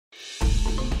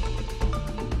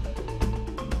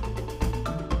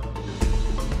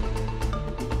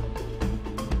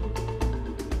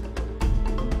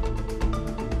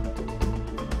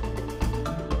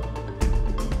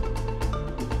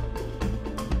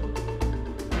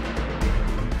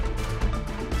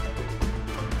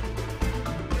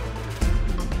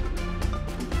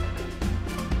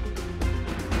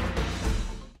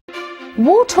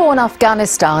War-torn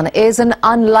Afghanistan is an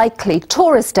unlikely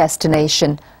tourist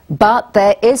destination, but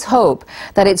there is hope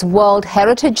that its World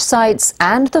Heritage Sites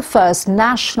and the first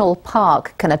national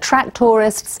park can attract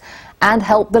tourists and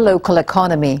help the local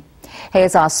economy.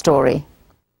 Here's our story.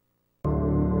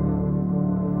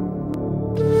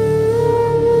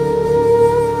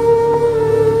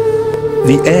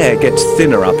 The air gets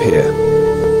thinner up here.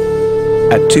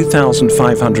 At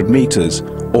 2,500 meters,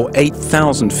 or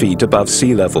 8,000 feet above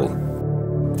sea level,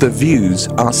 the views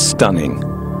are stunning.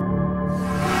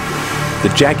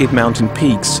 The jagged mountain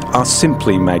peaks are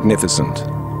simply magnificent,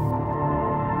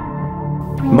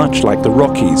 much like the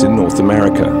Rockies in North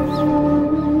America.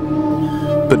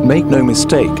 But make no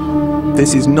mistake,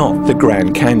 this is not the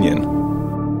Grand Canyon.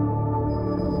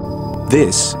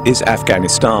 This is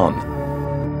Afghanistan,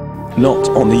 not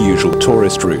on the usual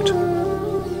tourist route.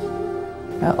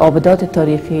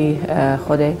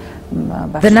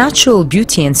 The natural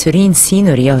beauty and serene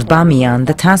scenery of Bamiyan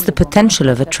that has the potential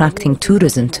of attracting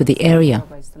tourism to the area.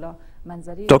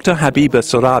 Dr. Habiba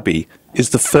Sorabi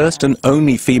is the first and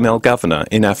only female governor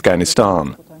in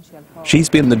Afghanistan. She's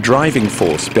been the driving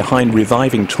force behind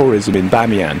reviving tourism in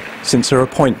Bamiyan since her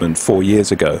appointment 4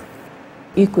 years ago.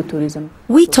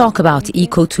 We talk about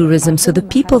ecotourism so the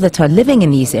people that are living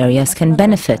in these areas can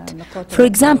benefit. For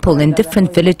example, in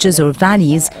different villages or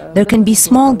valleys, there can be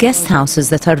small guest houses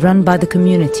that are run by the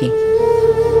community.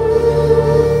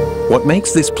 What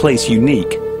makes this place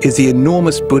unique is the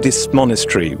enormous Buddhist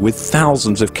monastery with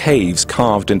thousands of caves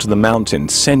carved into the mountain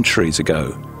centuries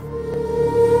ago.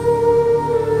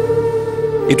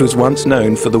 It was once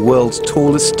known for the world's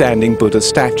tallest standing Buddha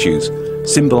statues,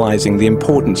 symbolizing the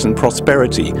importance and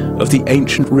prosperity of the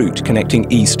ancient route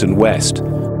connecting East and West,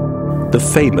 the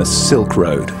famous Silk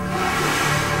Road.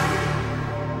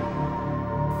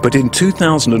 But in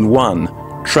 2001,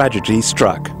 tragedy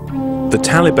struck. The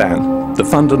Taliban, the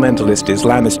fundamentalist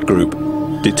Islamist group,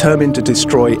 determined to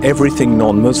destroy everything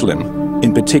non-Muslim,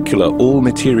 in particular all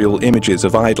material images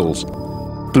of idols,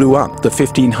 blew up the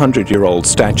 1,500-year-old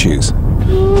statues.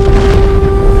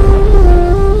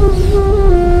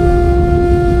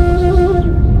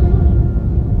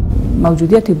 I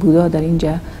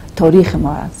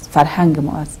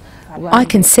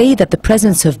can say that the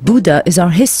presence of Buddha is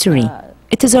our history.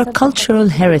 It is our cultural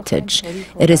heritage.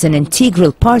 It is an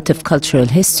integral part of cultural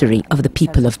history of the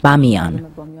people of Bamiyan.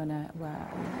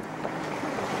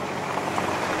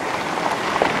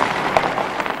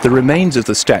 The remains of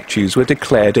the statues were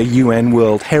declared a UN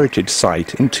World Heritage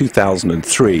Site in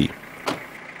 2003.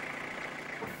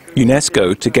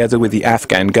 UNESCO, together with the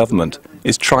Afghan government,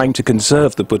 is trying to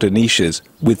conserve the Buddha niches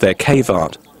with their cave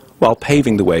art, while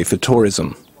paving the way for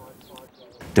tourism.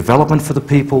 Development for the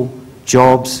people,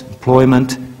 jobs,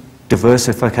 employment,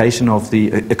 diversification of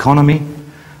the economy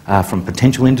from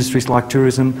potential industries like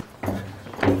tourism.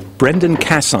 Brendan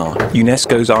Kassar,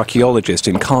 UNESCO's archaeologist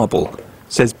in Kabul,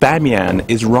 says Bamiyan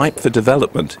is ripe for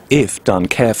development if done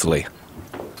carefully.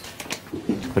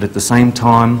 But at the same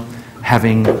time,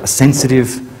 having a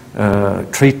sensitive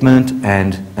treatment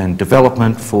and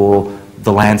development for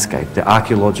the landscape, the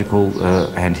archaeological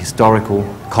and historical,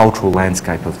 cultural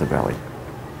landscape of the valley.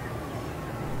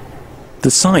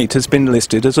 The site has been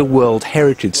listed as a World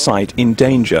Heritage Site in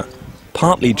danger,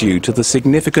 partly due to the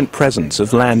significant presence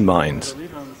of landmines.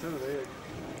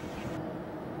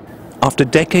 After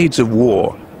decades of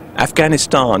war,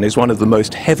 Afghanistan is one of the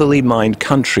most heavily mined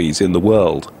countries in the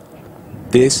world.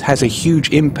 This has a huge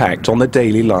impact on the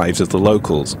daily lives of the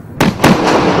locals.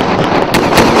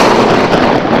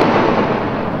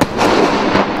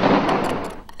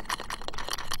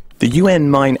 The UN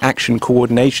Mine Action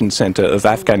Coordination Center of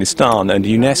Afghanistan and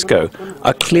UNESCO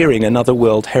are clearing another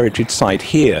World Heritage Site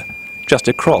here, just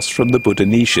across from the Buddha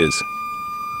niches.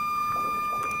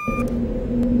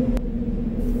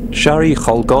 Shari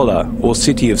Kholgola, or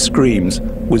City of Screams,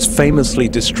 was famously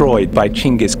destroyed by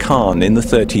Chinggis Khan in the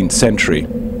 13th century.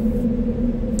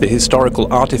 The historical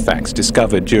artifacts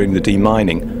discovered during the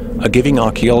demining are giving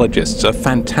archaeologists a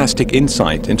fantastic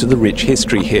insight into the rich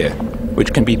history here,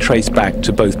 which can be traced back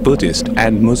to both Buddhist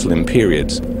and Muslim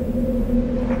periods.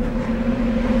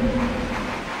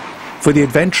 For the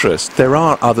adventurous, there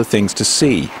are other things to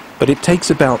see, but it takes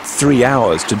about 3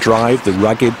 hours to drive the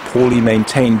rugged, poorly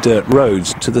maintained dirt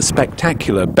roads to the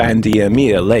spectacular Bandi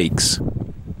Amir lakes.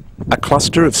 A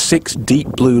cluster of 6 deep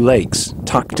blue lakes,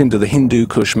 tucked into the Hindu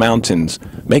Kush mountains,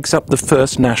 makes up the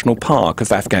first national park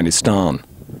of Afghanistan.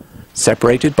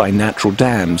 Separated by natural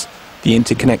dams, the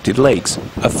interconnected lakes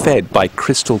are fed by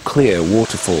crystal clear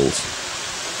waterfalls.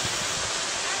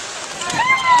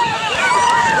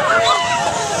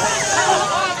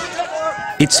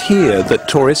 It's It's here that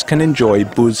tourists can enjoy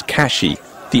buz kashi,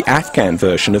 the Afghan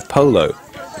version of polo.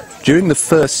 During the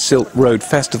first Silk Road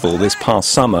Festival this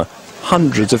past summer,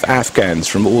 hundreds of Afghans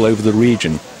from all over the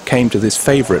region came to this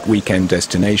favourite weekend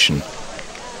destination.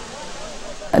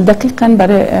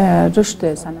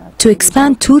 To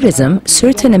expand tourism,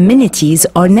 certain amenities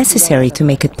are necessary to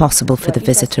make it possible for the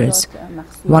visitors.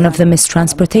 One of them is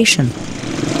transportation.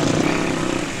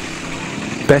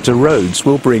 Better roads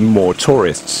will bring more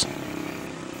tourists.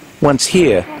 Once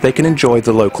here, they can enjoy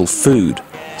the local food,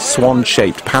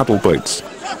 swan-shaped paddle boats,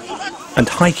 and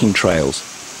hiking trails.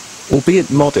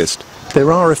 Albeit modest,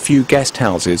 there are a few guest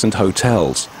houses and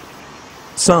hotels.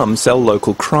 Some sell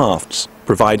local crafts,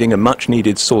 providing a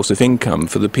much-needed source of income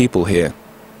for the people here.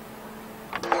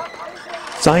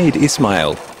 Saeed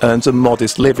Ismail earns a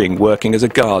modest living working as a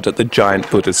guard at the giant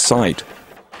Buddha's site.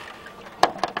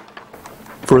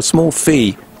 For a small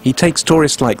fee, he takes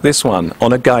tourists like this one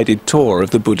on a guided tour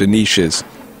of the Buddha niches.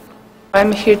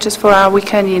 I'm here just for our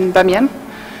weekend in Bamiyan,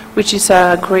 which is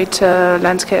a great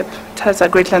landscape. It has a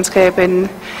great landscape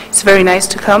and it's very nice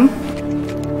to come.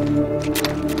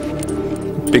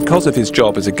 Because of his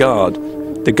job as a guard,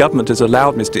 the government has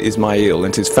allowed Mr. Ismail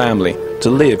and his family to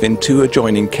live in 2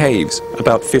 adjoining caves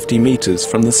about 50 meters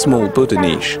from the small Buddha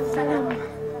niche.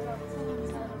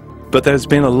 But there's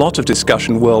been a lot of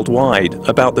discussion worldwide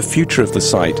about the future of the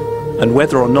site and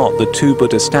whether or not the 2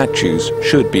 Buddha statues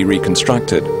should be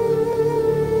reconstructed.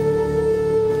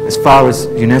 As far as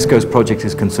UNESCO's project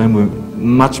is concerned, we're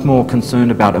much more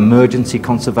concerned about emergency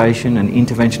conservation and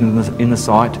intervention in the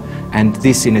site, and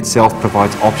this in itself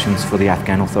provides options for the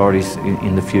Afghan authorities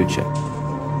in the future.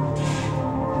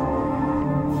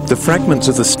 The fragments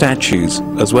of the statues,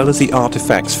 as well as the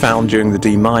artifacts found during the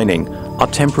demining, are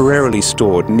temporarily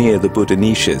stored near the Buddha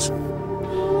niches.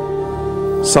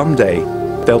 Someday,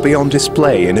 they'll be on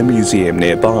display in a museum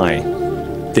nearby.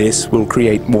 This will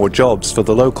create more jobs for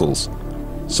the locals,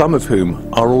 some of whom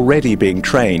are already being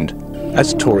trained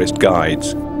as tourist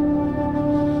guides.